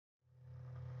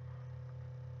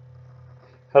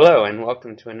Hello and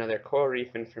welcome to another coral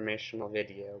reef informational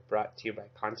video brought to you by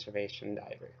Conservation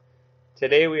Diver.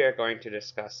 Today we are going to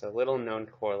discuss a little-known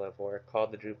coralivore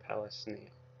called the Drupella snail.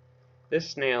 This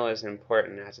snail is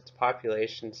important as its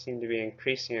population seemed to be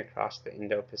increasing across the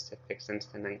Indo-Pacific since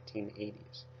the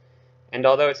 1980s. And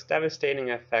although its devastating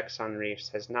effects on reefs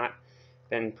has not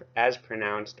been as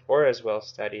pronounced or as well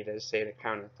studied as, say, the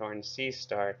crown of thorns sea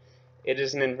star, it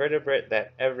is an invertebrate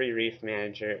that every reef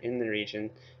manager in the region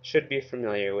should be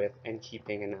familiar with and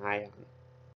keeping an eye on.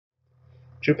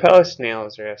 Drupella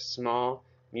snails are a small,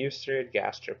 mucirid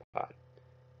gastropod.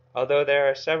 Although there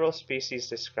are several species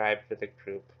described for the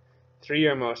group, three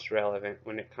are most relevant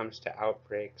when it comes to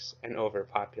outbreaks and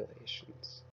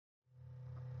overpopulations.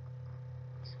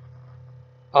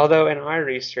 Although in our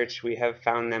research we have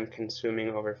found them consuming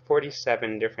over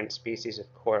 47 different species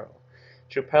of coral,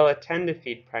 Drupella tend to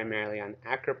feed primarily on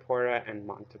Acropora and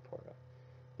Montipora,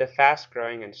 the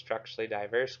fast-growing and structurally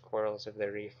diverse corals of the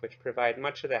reef which provide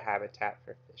much of the habitat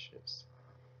for fishes.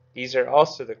 These are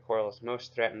also the corals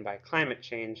most threatened by climate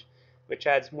change, which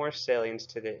adds more salience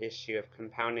to the issue of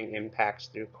compounding impacts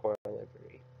through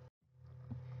coralivory.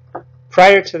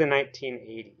 Prior to the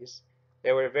 1980s,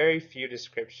 there were very few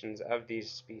descriptions of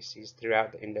these species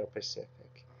throughout the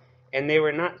Indo-Pacific, and they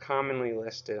were not commonly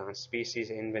listed on species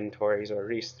inventories or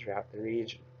reefs throughout the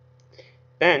region.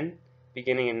 Then,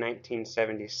 beginning in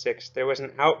 1976, there was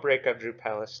an outbreak of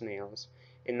Drupella snails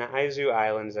in the Aizu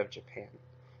Islands of Japan,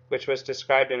 which was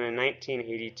described in a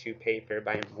 1982 paper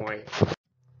by Moya.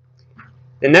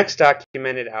 The next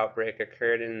documented outbreak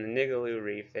occurred in the Nigaloo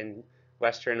Reef in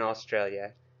Western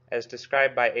Australia, as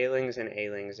described by Ailings and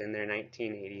Ailings in their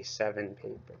 1987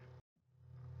 paper.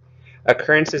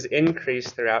 Occurrences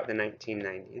increased throughout the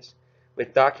 1990s,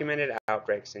 with documented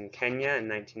outbreaks in Kenya in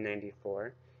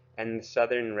 1994 and the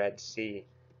southern Red Sea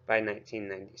by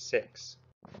 1996.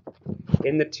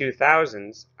 In the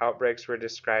 2000s, outbreaks were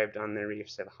described on the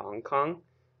reefs of Hong Kong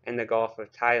and the Gulf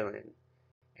of Thailand,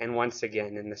 and once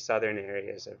again in the southern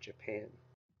areas of Japan.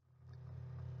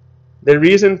 The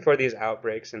reason for these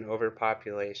outbreaks and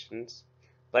overpopulations,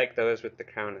 like those with the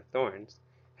crown of thorns,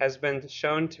 has been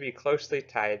shown to be closely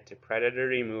tied to predator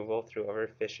removal through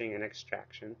overfishing and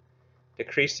extraction,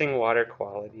 decreasing water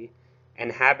quality,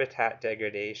 and habitat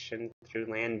degradation through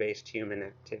land-based human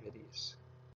activities.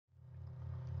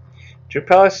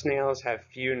 Drupella snails have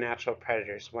few natural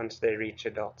predators once they reach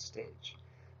adult stage,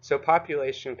 so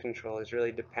population control is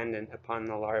really dependent upon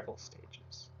the larval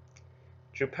stages.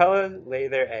 Drupella lay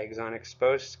their eggs on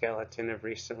exposed skeleton of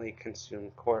recently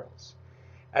consumed corals,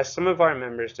 as some of our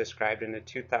members described in a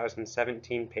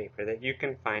 2017 paper that you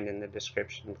can find in the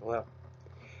description below.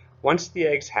 Once the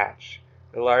eggs hatch,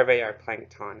 the larvae are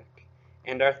planktonic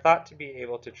and are thought to be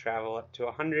able to travel up to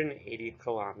 180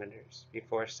 kilometers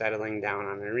before settling down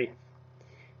on a reef.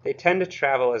 They tend to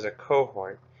travel as a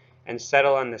cohort and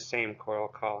settle on the same coral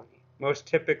colony, most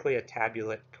typically a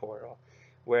tabulate coral,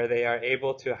 where they are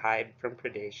able to hide from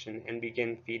predation and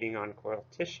begin feeding on coral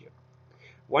tissue.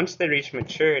 Once they reach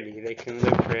maturity, they can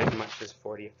live for as much as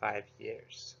 45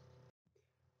 years.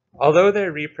 Although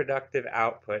their reproductive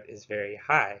output is very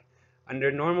high,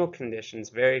 under normal conditions,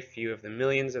 very few of the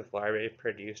millions of larvae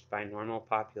produced by normal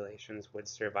populations would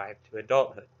survive to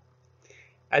adulthood.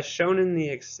 As shown in the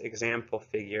example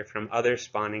figure from other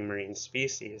spawning marine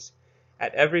species,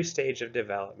 at every stage of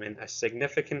development, a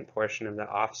significant portion of the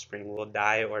offspring will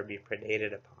die or be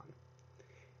predated upon.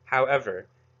 However,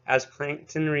 as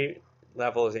plankton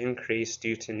levels increase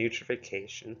due to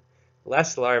nutrification,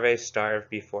 less larvae starve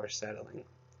before settling.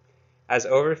 As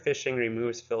overfishing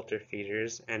removes filter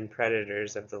feeders and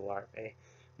predators of the larvae,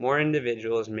 more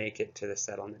individuals make it to the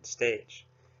settlement stage.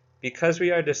 Because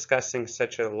we are discussing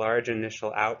such a large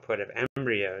initial output of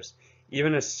embryos,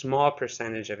 even a small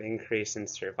percentage of increase in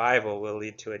survival will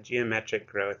lead to a geometric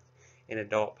growth in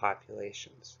adult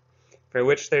populations, for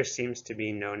which there seems to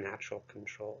be no natural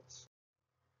controls.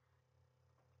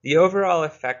 The overall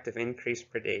effect of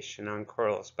increased predation on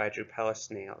corals by Drupella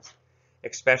snails,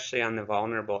 especially on the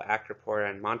vulnerable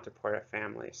Acropora and Montipora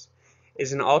families,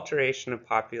 is an alteration of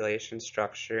population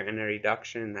structure and a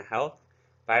reduction in the health,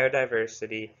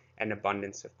 biodiversity, and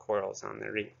abundance of corals on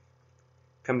the reef.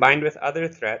 Combined with other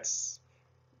threats,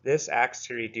 this acts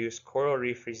to reduce coral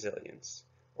reef resilience,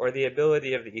 or the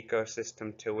ability of the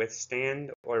ecosystem to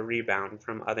withstand or rebound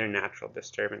from other natural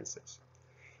disturbances.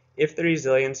 If the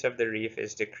resilience of the reef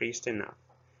is decreased enough,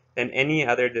 then any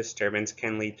other disturbance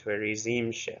can lead to a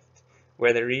regime shift,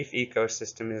 where the reef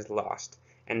ecosystem is lost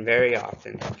and very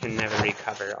often can never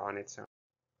recover on its own.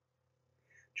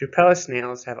 Drupella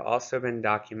snails have also been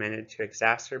documented to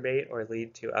exacerbate or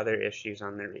lead to other issues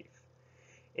on the reef.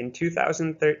 In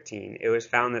 2013, it was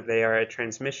found that they are a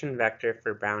transmission vector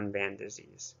for brown band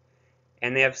disease,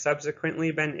 and they have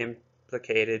subsequently been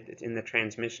implicated in the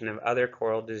transmission of other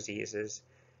coral diseases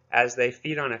as they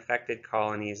feed on affected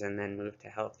colonies and then move to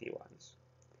healthy ones.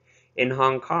 In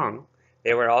Hong Kong,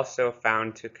 they were also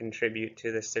found to contribute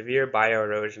to the severe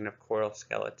bioerosion of coral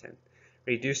skeleton,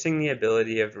 reducing the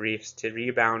ability of reefs to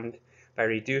rebound by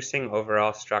reducing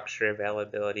overall structure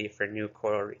availability for new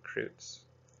coral recruits.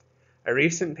 A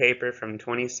recent paper from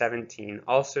 2017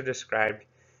 also described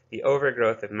the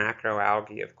overgrowth of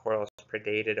macroalgae of corals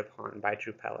predated upon by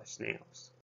Drupella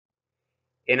snails.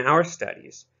 In our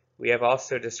studies, we have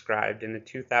also described in a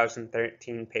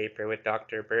 2013 paper with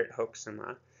Dr. Bert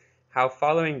Hoeksema how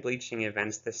following bleaching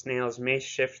events the snails may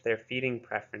shift their feeding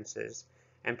preferences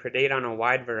and predate on a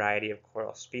wide variety of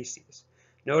coral species,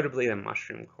 notably the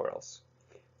mushroom corals.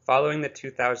 Following the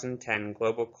 2010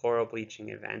 global coral bleaching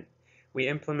event, we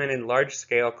implemented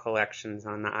large-scale collections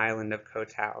on the island of Koh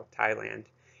Tao, Thailand,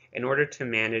 in order to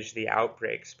manage the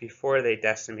outbreaks before they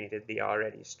decimated the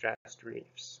already stressed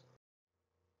reefs.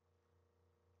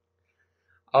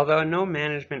 Although no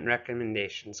management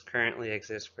recommendations currently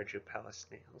exist for Drupella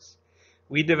snails,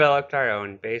 we developed our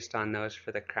own based on those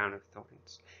for the crown of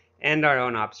thorns, and our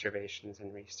own observations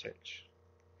and research.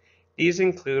 These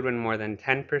include when more than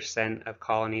 10% of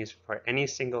colonies for any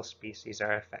single species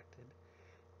are affected,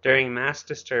 during mass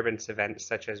disturbance events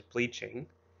such as bleaching,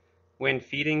 when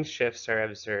feeding shifts are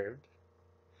observed,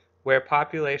 where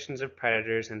populations of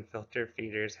predators and filter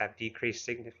feeders have decreased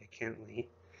significantly,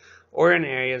 or in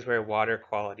areas where water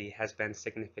quality has been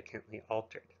significantly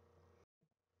altered.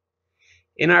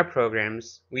 In our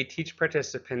programs, we teach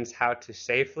participants how to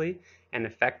safely and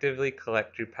effectively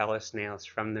collect Drupella snails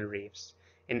from the reefs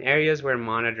in areas where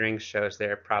monitoring shows they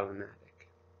are problematic.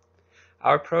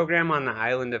 Our program on the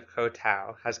island of Koh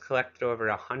Tao has collected over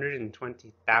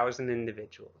 120,000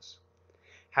 individuals.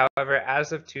 However,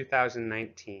 as of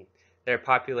 2019, their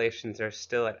populations are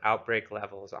still at outbreak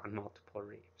levels on multiple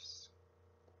reefs.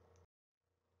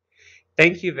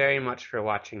 Thank you very much for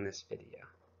watching this video.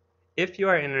 If you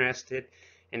are interested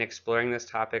in exploring this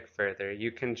topic further,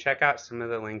 you can check out some of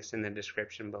the links in the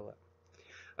description below.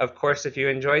 Of course, if you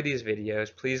enjoy these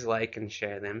videos, please like and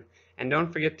share them, and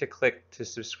don't forget to click to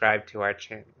subscribe to our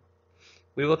channel.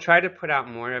 We will try to put out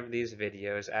more of these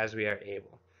videos as we are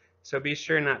able, so be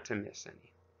sure not to miss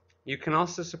any. You can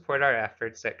also support our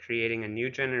efforts at creating a new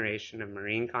generation of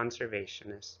marine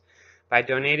conservationists by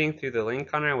donating through the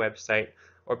link on our website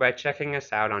or by checking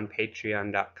us out on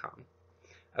patreon.com.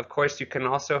 Of course, you can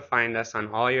also find us on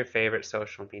all your favorite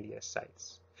social media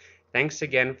sites. Thanks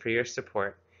again for your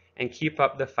support, and keep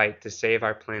up the fight to save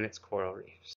our planet's coral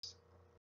reefs.